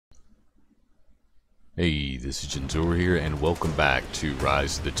Hey, this is Jinzuro here, and welcome back to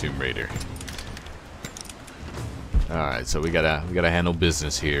Rise of the Tomb Raider. Alright, so we gotta handle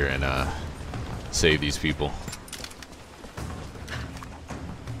business here and save these people.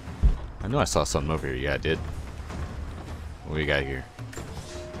 I know I saw something over here. Yeah, I did. What do we got here?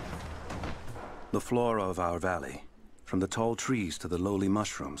 The flora of our valley, from the tall trees to the lowly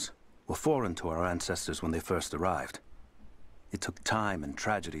mushrooms, were foreign to our ancestors when they first arrived. It took time and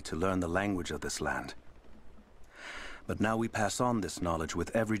tragedy to learn the language of this land. But now we pass on this knowledge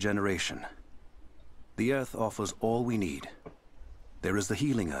with every generation. The earth offers all we need. There is the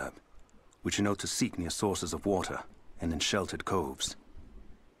healing herb, which you know to seek near sources of water and in sheltered coves.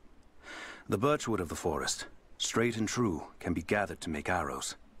 The birchwood of the forest, straight and true, can be gathered to make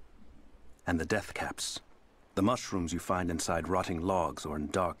arrows. And the death caps, the mushrooms you find inside rotting logs or in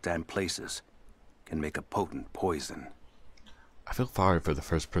dark, damp places, can make a potent poison. I feel sorry for the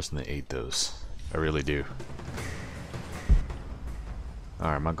first person that ate those. I really do.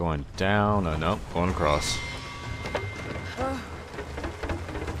 Alright, am I going down? Oh, no, going across.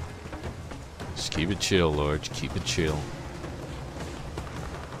 Just keep it chill, Lord. Just keep it chill.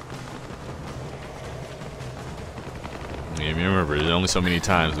 Yeah, remember, there's only so many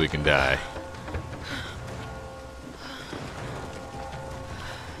times we can die.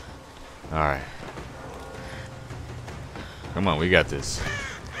 Alright. Come on, we got this.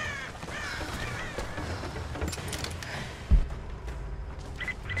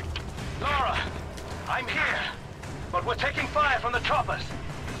 Lara, I'm here, but we're taking fire from the choppers.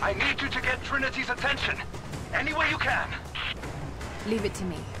 I need you to get Trinity's attention, any way you can. Leave it to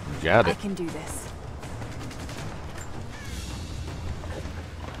me. Got it. I can do this.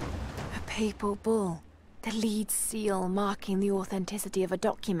 A papal bull, the lead seal marking the authenticity of a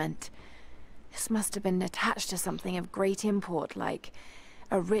document. This must have been attached to something of great import, like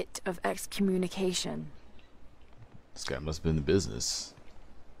a writ of excommunication. This guy must have been in the business.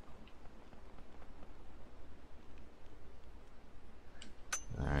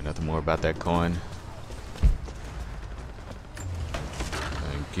 Alright, nothing more about that coin.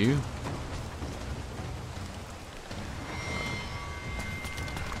 Thank you.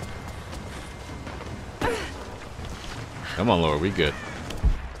 Come on, Laura, we good.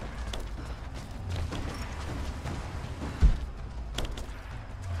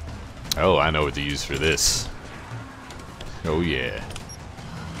 Oh, I know what to use for this. Oh, yeah.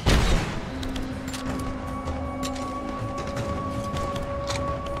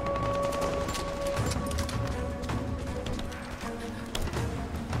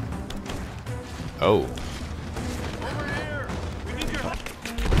 Oh. Over here! We need your help!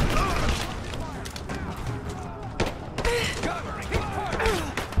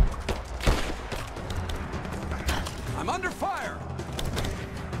 I'm under fire!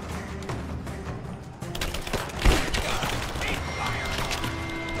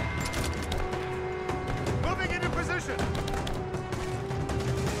 Moving into position!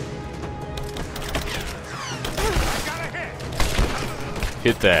 I got a hit!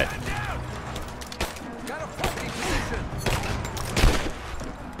 Hit that.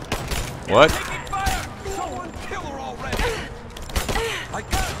 What?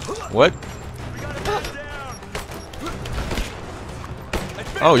 What?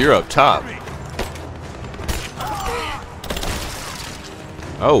 Oh, you're up top.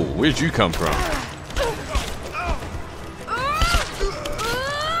 Oh, where'd you come from?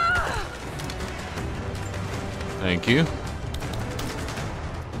 Thank you.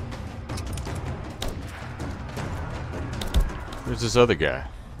 Where's this other guy?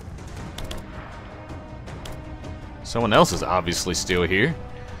 Someone else is obviously still here.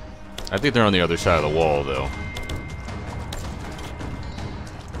 I think they're on the other side of the wall, though.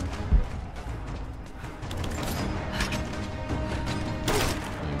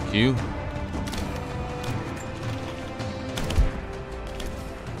 Thank you.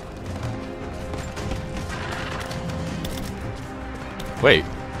 Wait.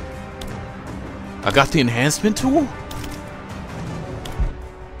 I got the enhancement tool?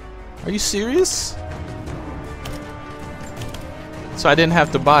 Are you serious? So I didn't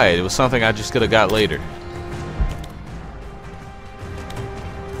have to buy it. It was something I just could have got later.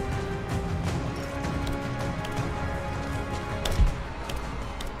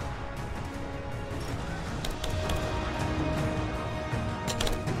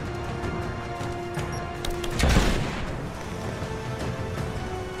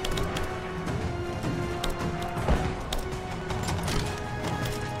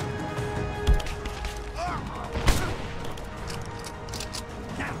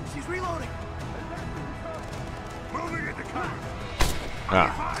 She's reloading!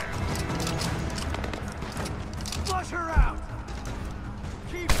 her out.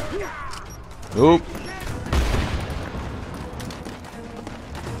 Keep her. Oop.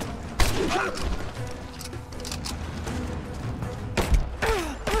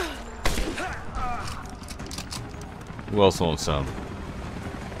 Who else wants some?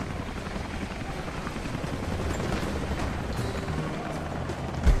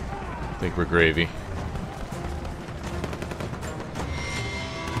 I think we're gravy.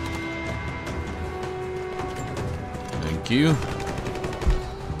 Thank you.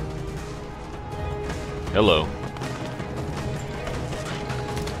 Hello.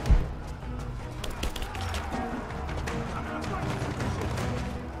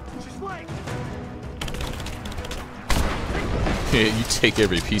 You take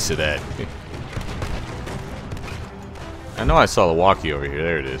every piece of that. I know I saw the walkie over here.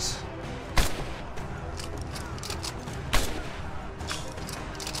 There it is.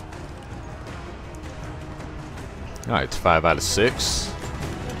 Alright, it's 5 out of 6.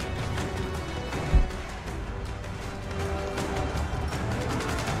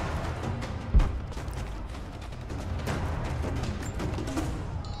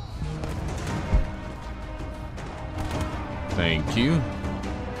 Thank you.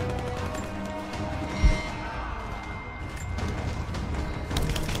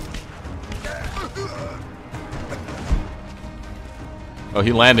 Oh,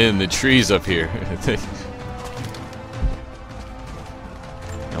 he landed in the trees up here.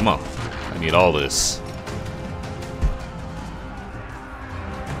 Come on. I need all this.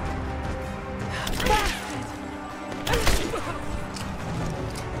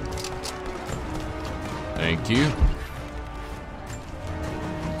 Thank you.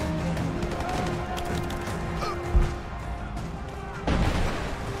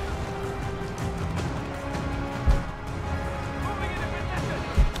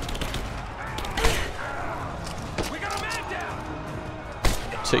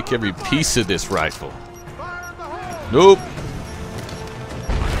 Take every piece of this rifle. Nope.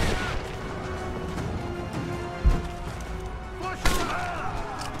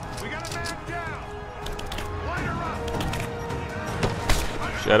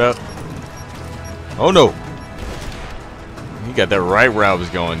 Shut up. Oh no. You got that right where I was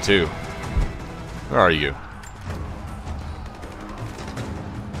going too. Where are you?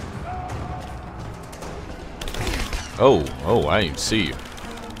 Oh, I didn't see you.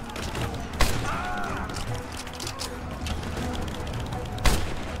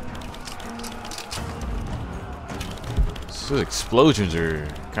 Those explosions are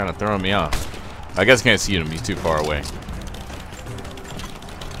kind of throwing me off. I guess I can't see him. He's too far away.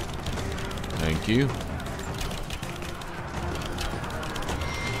 Thank you.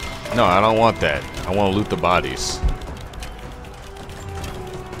 No, I don't want that. I want to loot the bodies.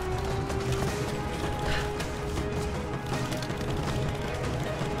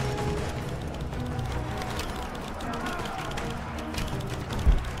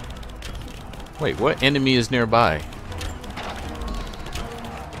 Wait, what enemy is nearby?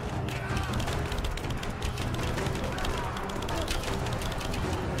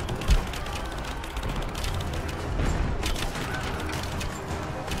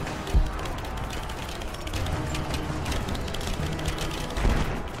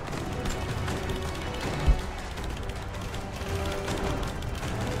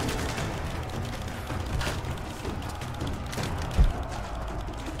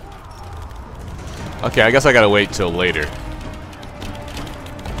 Okay, I guess I gotta wait till later.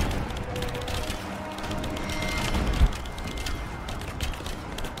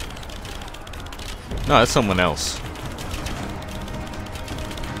 No, that's someone else.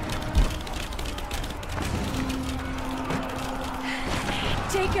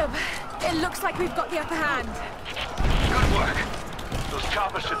 Jacob, it looks like we've got the upper hand. Good work. Those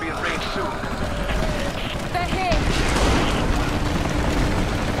choppers should be in range soon. They're here.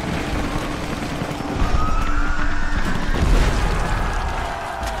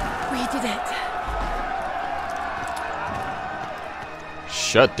 We did it.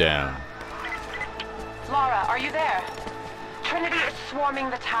 Shut down. Lara, are you there? Trinity is swarming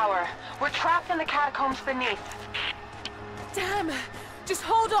the tower. We're trapped in the catacombs beneath. Damn! Just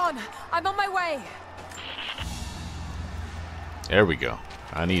hold on. I'm on my way. There we go.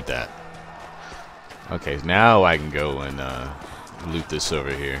 I need that. Okay, now I can go and loot this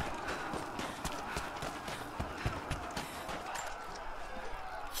over here.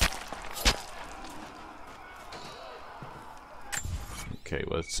 Okay,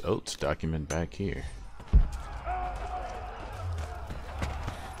 let's document back here.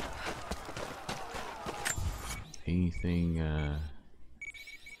 Anything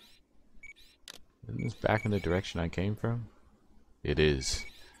Is this back in the direction I came from? It is.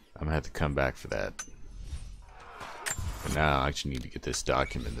 I'm gonna have to come back for that. But now I actually need to get this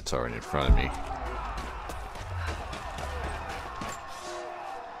document that's already in front of me.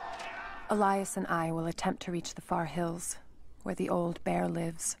 Elias and I will attempt to reach the far hills, where the old bear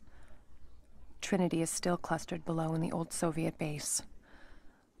lives. Trinity is still clustered below in the old Soviet base.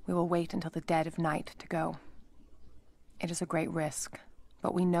 We will wait until the dead of night to go. It is a great risk,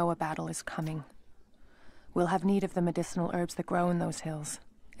 but we know a battle is coming. We'll have need of the medicinal herbs that grow in those hills,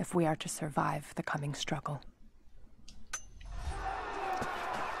 if we are to survive the coming struggle.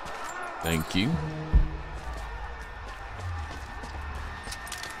 Thank you.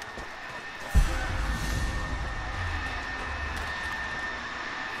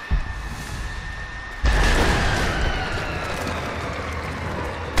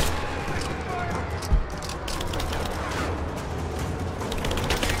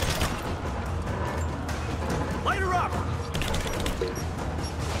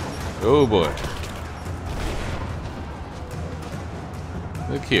 Oh boy.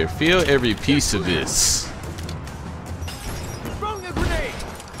 Look here, feel every piece of this.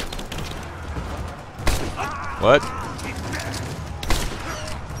 What?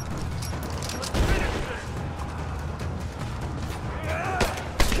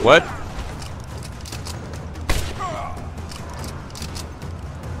 What?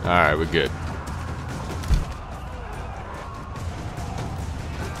 Alright, we're good.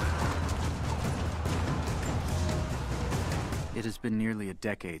 It has been nearly a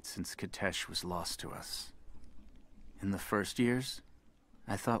decade since Katesh was lost to us. In the first years,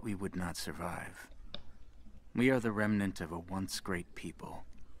 I thought we would not survive. We are the remnant of a once great people,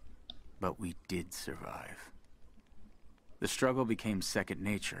 but we did survive. The struggle became second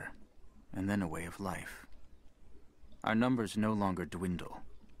nature, and then a way of life. Our numbers no longer dwindle.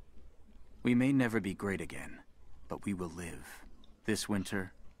 We may never be great again, but we will live, this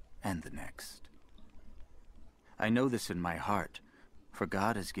winter and the next. I know this in my heart, for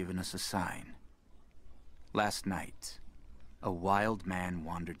God has given us a sign. Last night, a wild man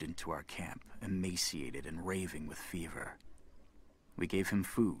wandered into our camp, emaciated and raving with fever. We gave him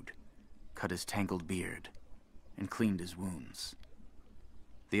food, cut his tangled beard, and cleaned his wounds.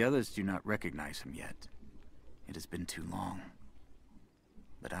 The others do not recognize him yet. It has been too long.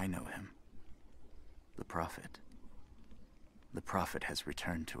 But I know him. The Prophet. The Prophet has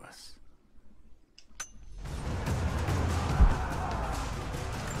returned to us.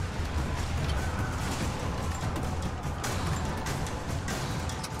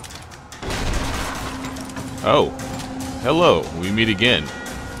 Oh, hello, we meet again.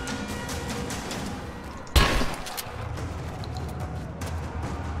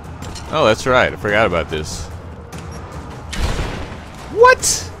 Oh, that's right, I forgot about this.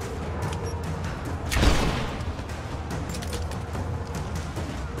 What?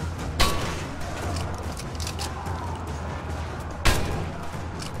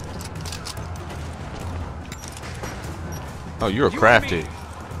 Oh, you're crafty.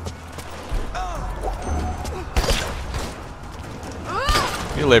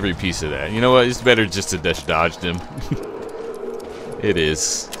 Kill every piece of that. You know what? It's better just to dodge them. It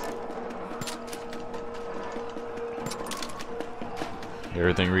is.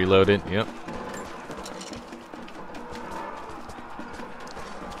 Everything reloaded. Yep.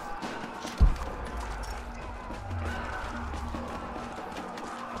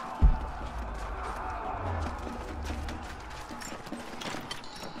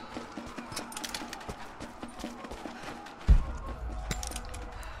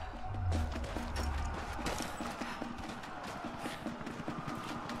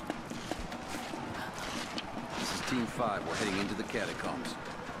 Team 5, we're heading into the catacombs.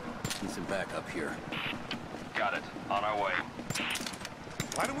 Need some backup here. Got it. On our way.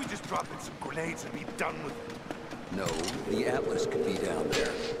 Why don't we just drop in some grenades and be done with it? No, the Atlas could be down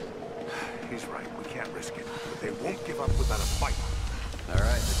there. He's right. We can't risk it. But they won't give up without a fight. All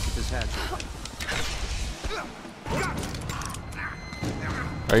right, let's get this hatch open.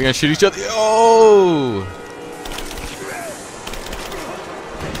 Are you gonna shoot each other? Oh!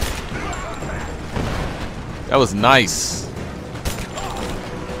 That was nice.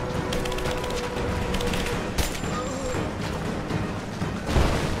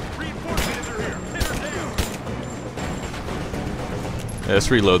 Yeah,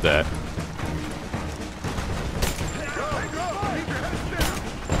 let's reload that.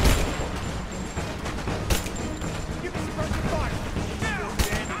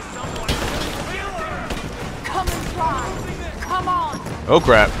 Come and try. Come on. Oh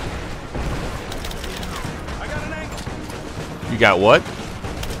crap. You got what?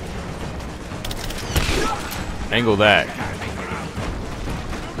 Angle that.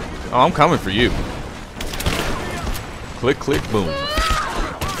 Oh, I'm coming for you. Click, click, boom.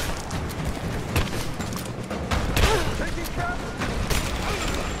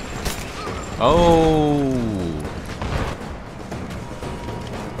 Oh.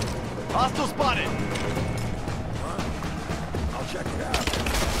 Hostile spotted. I'll check it out.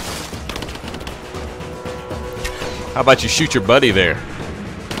 How about you shoot your buddy there?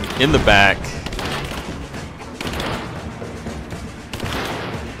 In the back.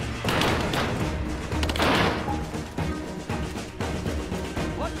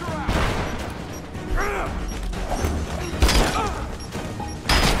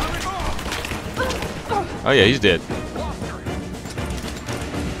 Oh yeah, he's dead.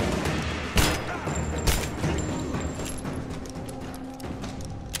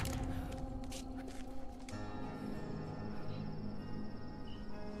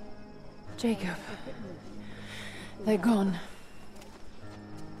 Jacob. They're gone.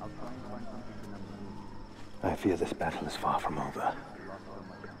 I fear this battle is far from over.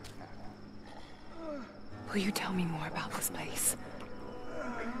 Will you tell me more about this place?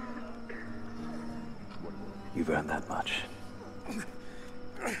 You've earned that much.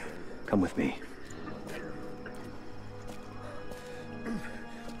 Come with me.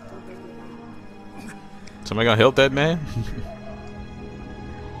 Somebody gonna help that man?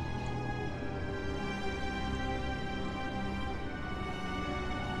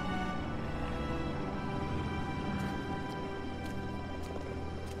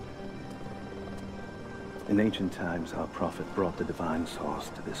 In ancient times, our prophet brought the divine source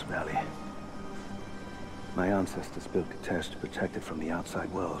to this valley. My ancestors built Katesh to protect it from the outside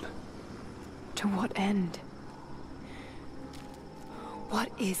world. To what end?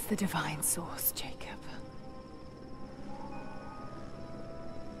 What is the divine source, Jacob?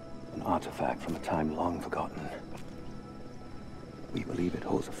 An artifact from a time long forgotten. We believe it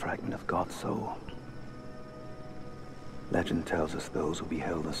holds a fragment of God's soul. Legend tells us those who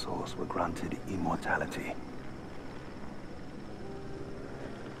beheld the source were granted immortality.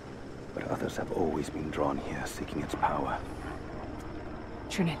 But others have always been drawn here, seeking its power.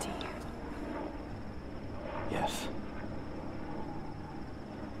 Trinity. Yes.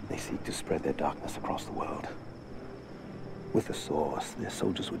 They seek to spread their darkness across the world. With the source, their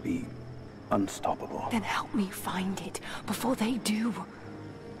soldiers would be unstoppable. Then help me find it before they do.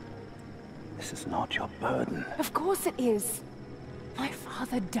 This is not your burden. Of course it is. My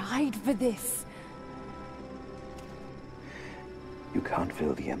father died for this. You can't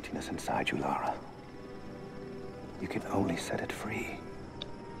fill the emptiness inside you, Lara. You can only set it free.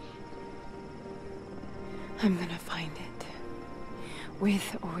 I'm gonna find it.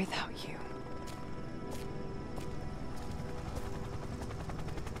 With or without you.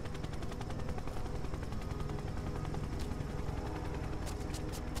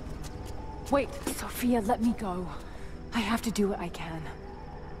 Wait, Sophia, let me go. I have to do what I can.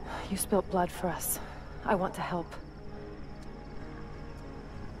 You spilt blood for us. I want to help.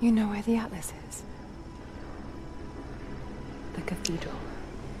 You know where the Atlas is? The cathedral.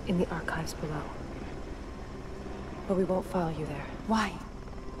 In the archives below. But we won't follow you there. Why?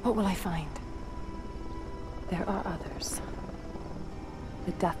 What will I find? There are others.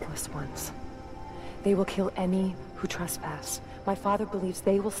 The deathless ones. They will kill any who trespass. My father believes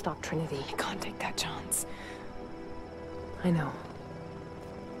they will stop Trinity. I can't take that chance. I know.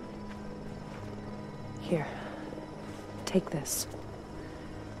 Here. Take this.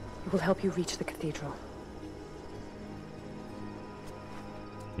 It will help you reach the cathedral.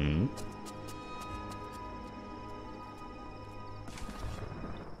 Hmm.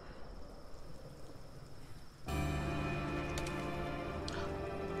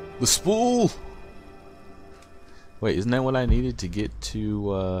 The spool! Wait, isn't that what I needed to get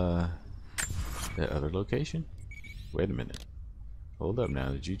to that other location? Wait a minute. Hold up now.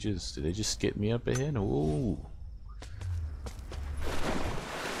 Did they just skip me up ahead? Ooh.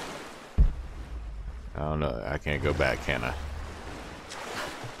 I don't know. I can't go back, can I?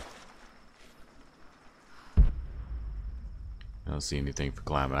 I don't see anything for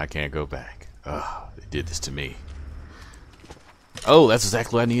climbing. I can't go back. Oh, they did this to me. Oh, that's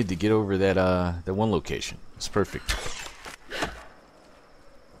exactly what I needed to get over that one location. It's perfect.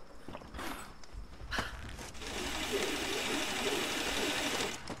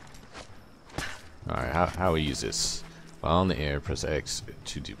 Alright, how we use this? While in the air, press X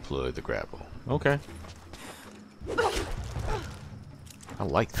to deploy the grapple. Okay. I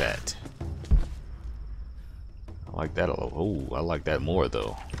like that. I like that a lot. Oh, I like that more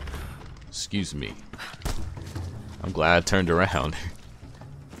though. Excuse me. I'm glad I turned around.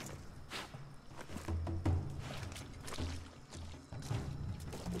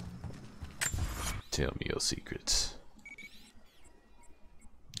 Tell me your secrets.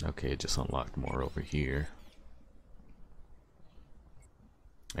 Okay, it just unlocked more over here.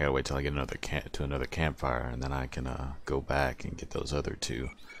 I gotta wait till I get another campfire, and then I can go back and get those other two.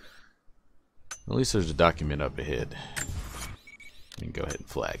 At least there's a document up ahead. You can go ahead and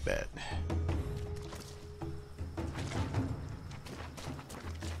flag that.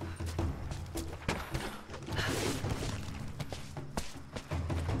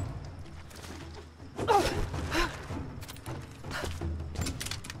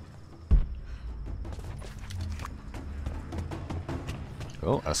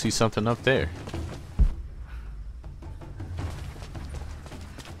 Oh, I see something up there.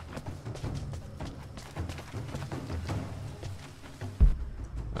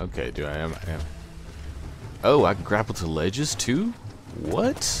 Okay, do I am. Oh, I can grapple to ledges too?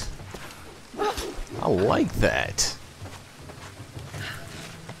 What? I like that.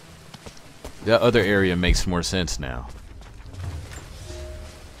 The other area makes more sense now.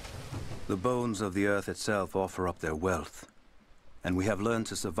 The bones of the earth itself offer up their wealth, and we have learned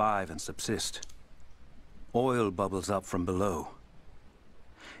to survive and subsist. Oil bubbles up from below.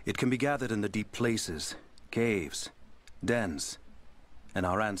 It can be gathered in the deep places, caves, dens, and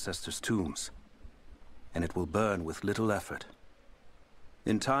our ancestors' tombs, and it will burn with little effort.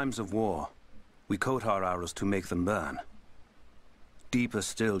 In times of war, we coat our arrows to make them burn. Deeper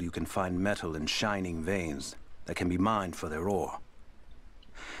still, you can find metal in shining veins that can be mined for their ore.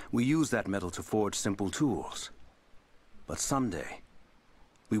 We use that metal to forge simple tools. But someday,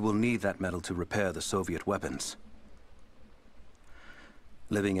 we will need that metal to repair the Soviet weapons.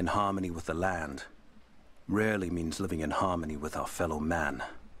 Living in harmony with the land rarely means living in harmony with our fellow man.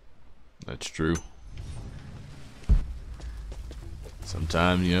 That's true.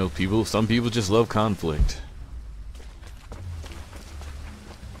 Sometimes, you know, some people just love conflict.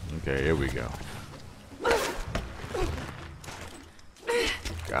 Okay, here we go.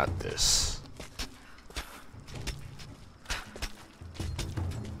 Got this.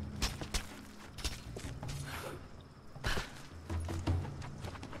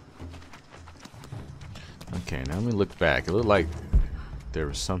 Okay, now let me look back. It looked like there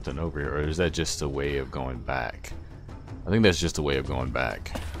was something over here, or is that just a way of going back? I think that's just a way of going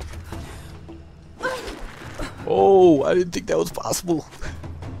back. Oh, I didn't think that was possible.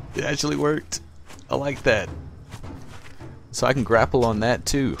 It actually worked. I like that. So I can grapple on that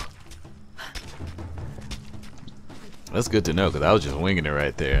too. That's good to know, because I was just winging it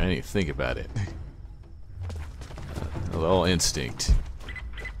right there. I didn't even think about it. It was all instinct.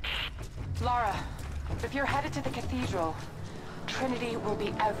 Lara, if you're headed to the cathedral, Trinity will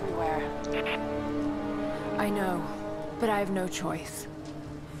be everywhere. I know, but I have no choice.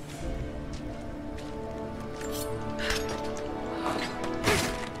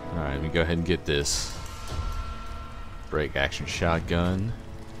 Alright, let me go ahead and get this. Break action shotgun.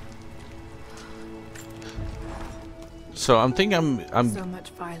 So I'm thinking I'm So much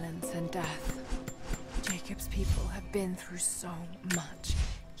violence and death. Jacob's people have been through so much,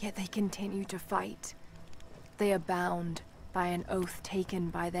 yet they continue to fight. They are bound by an oath taken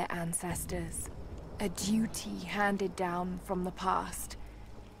by their ancestors, a duty handed down from the past.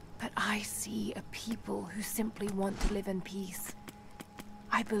 But I see a people who simply want to live in peace.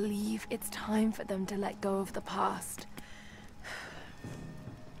 I believe it's time for them to let go of the past.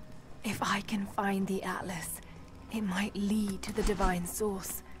 If I can find the Atlas, it might lead to the divine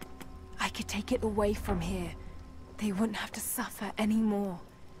source. I could take it away from here. They wouldn't have to suffer anymore.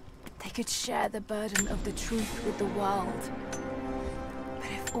 They could share the burden of the truth with the world.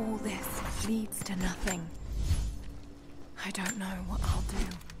 But if all this leads to nothing, I don't know what I'll do.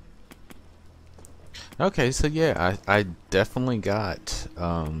 okay, so yeah, I definitely got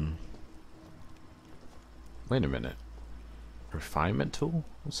wait a minute. Refinement tool?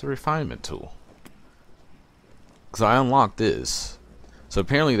 What's the refinement tool? Because I unlocked this. So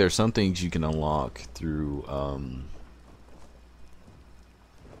apparently there's some things you can unlock through oh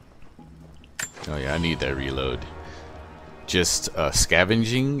yeah, I need that reload. Just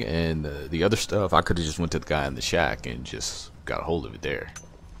scavenging, and the other stuff I could have just went to the guy in the shack and just got a hold of it there.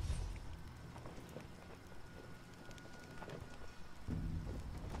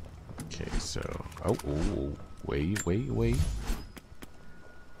 Okay, so oh, wait.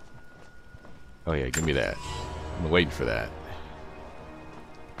 Oh yeah, give me that. I'm waiting for that.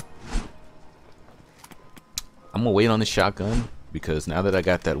 I'm gonna wait on the shotgun, because now that I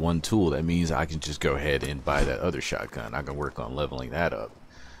got that one tool, that means I can just go ahead and buy that other shotgun. I can work on leveling that up.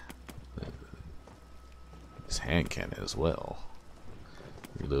 This hand cannon as well.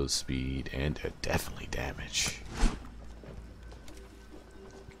 Reload speed and definitely damage.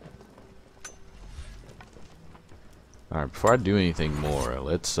 Alright, before I do anything more,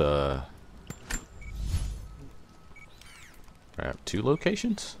 let's I have 2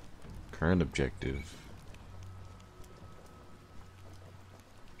 locations? Current objective.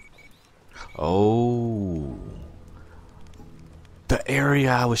 Oh, the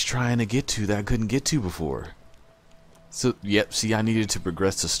area I was trying to get to that I couldn't get to before. So, yep, see, I needed to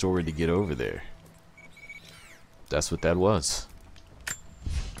progress the story to get over there. That's what that was.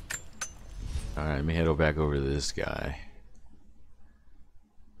 Alright, let me head back over to this guy.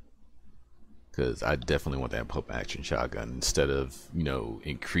 Because I definitely want that pump action shotgun instead of, you know,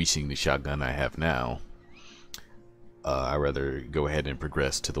 increasing the shotgun I have now. I'd rather go ahead and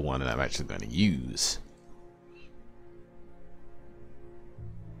progress to the one that I'm actually going to use.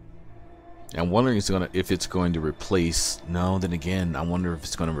 I'm wondering if it's going to replace... No, then again, I wonder if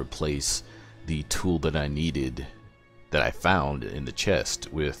it's going to replace the tool that I needed, that I found in the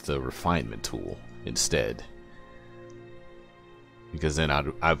chest, with the refinement tool instead. Because then I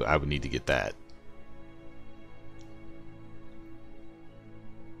would need to get that.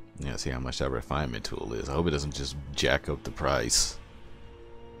 Yeah, see how much that refinement tool is. I hope it doesn't just jack up the price.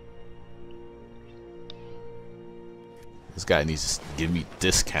 This guy needs to give me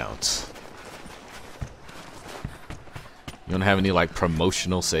discounts. You don't have any like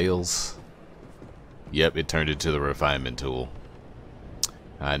promotional sales? Yep, it turned into the refinement tool.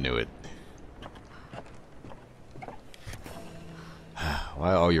 I knew it.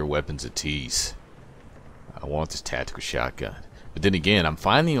 Why are all your weapons a tease? I want this tactical shotgun. But then again, I'm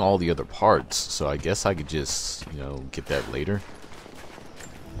finding all the other parts, so I guess I could just, you know, get that later.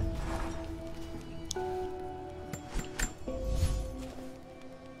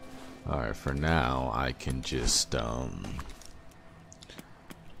 Alright, for now, I can just,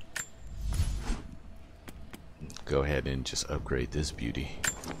 go ahead and just upgrade this beauty.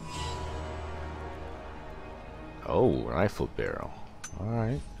 Oh, rifle barrel.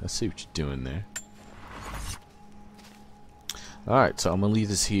 Alright, let's see what you're doing there. Alright, so I'm going to leave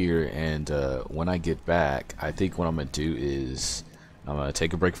this here, and when I get back, I think what I'm going to do is I'm going to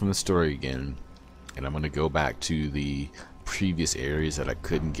take a break from the story again, and I'm going to go back to the previous areas that I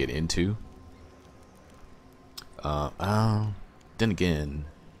couldn't get into. Then again,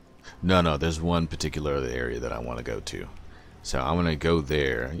 no, there's one particular other area that I want to go to. So I'm going to go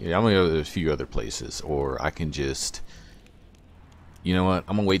there. Yeah, I'm going to go to a few other places, or I can just, you know what,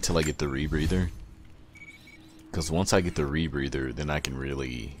 I'm going to wait till I get the rebreather. Because once I get the rebreather, then I can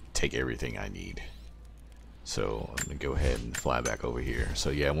really take everything I need. So I'm going to go ahead and fly back over here. So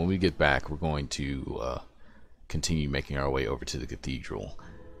yeah, when we get back, we're going to continue making our way over to the cathedral.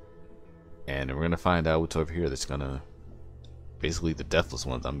 And we're going to find out what's over here that's going to... Basically the deathless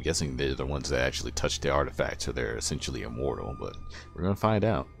ones. I'm guessing they're the ones that actually touch the artifact, so they're essentially immortal. But we're going to find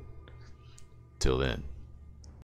out. Till then.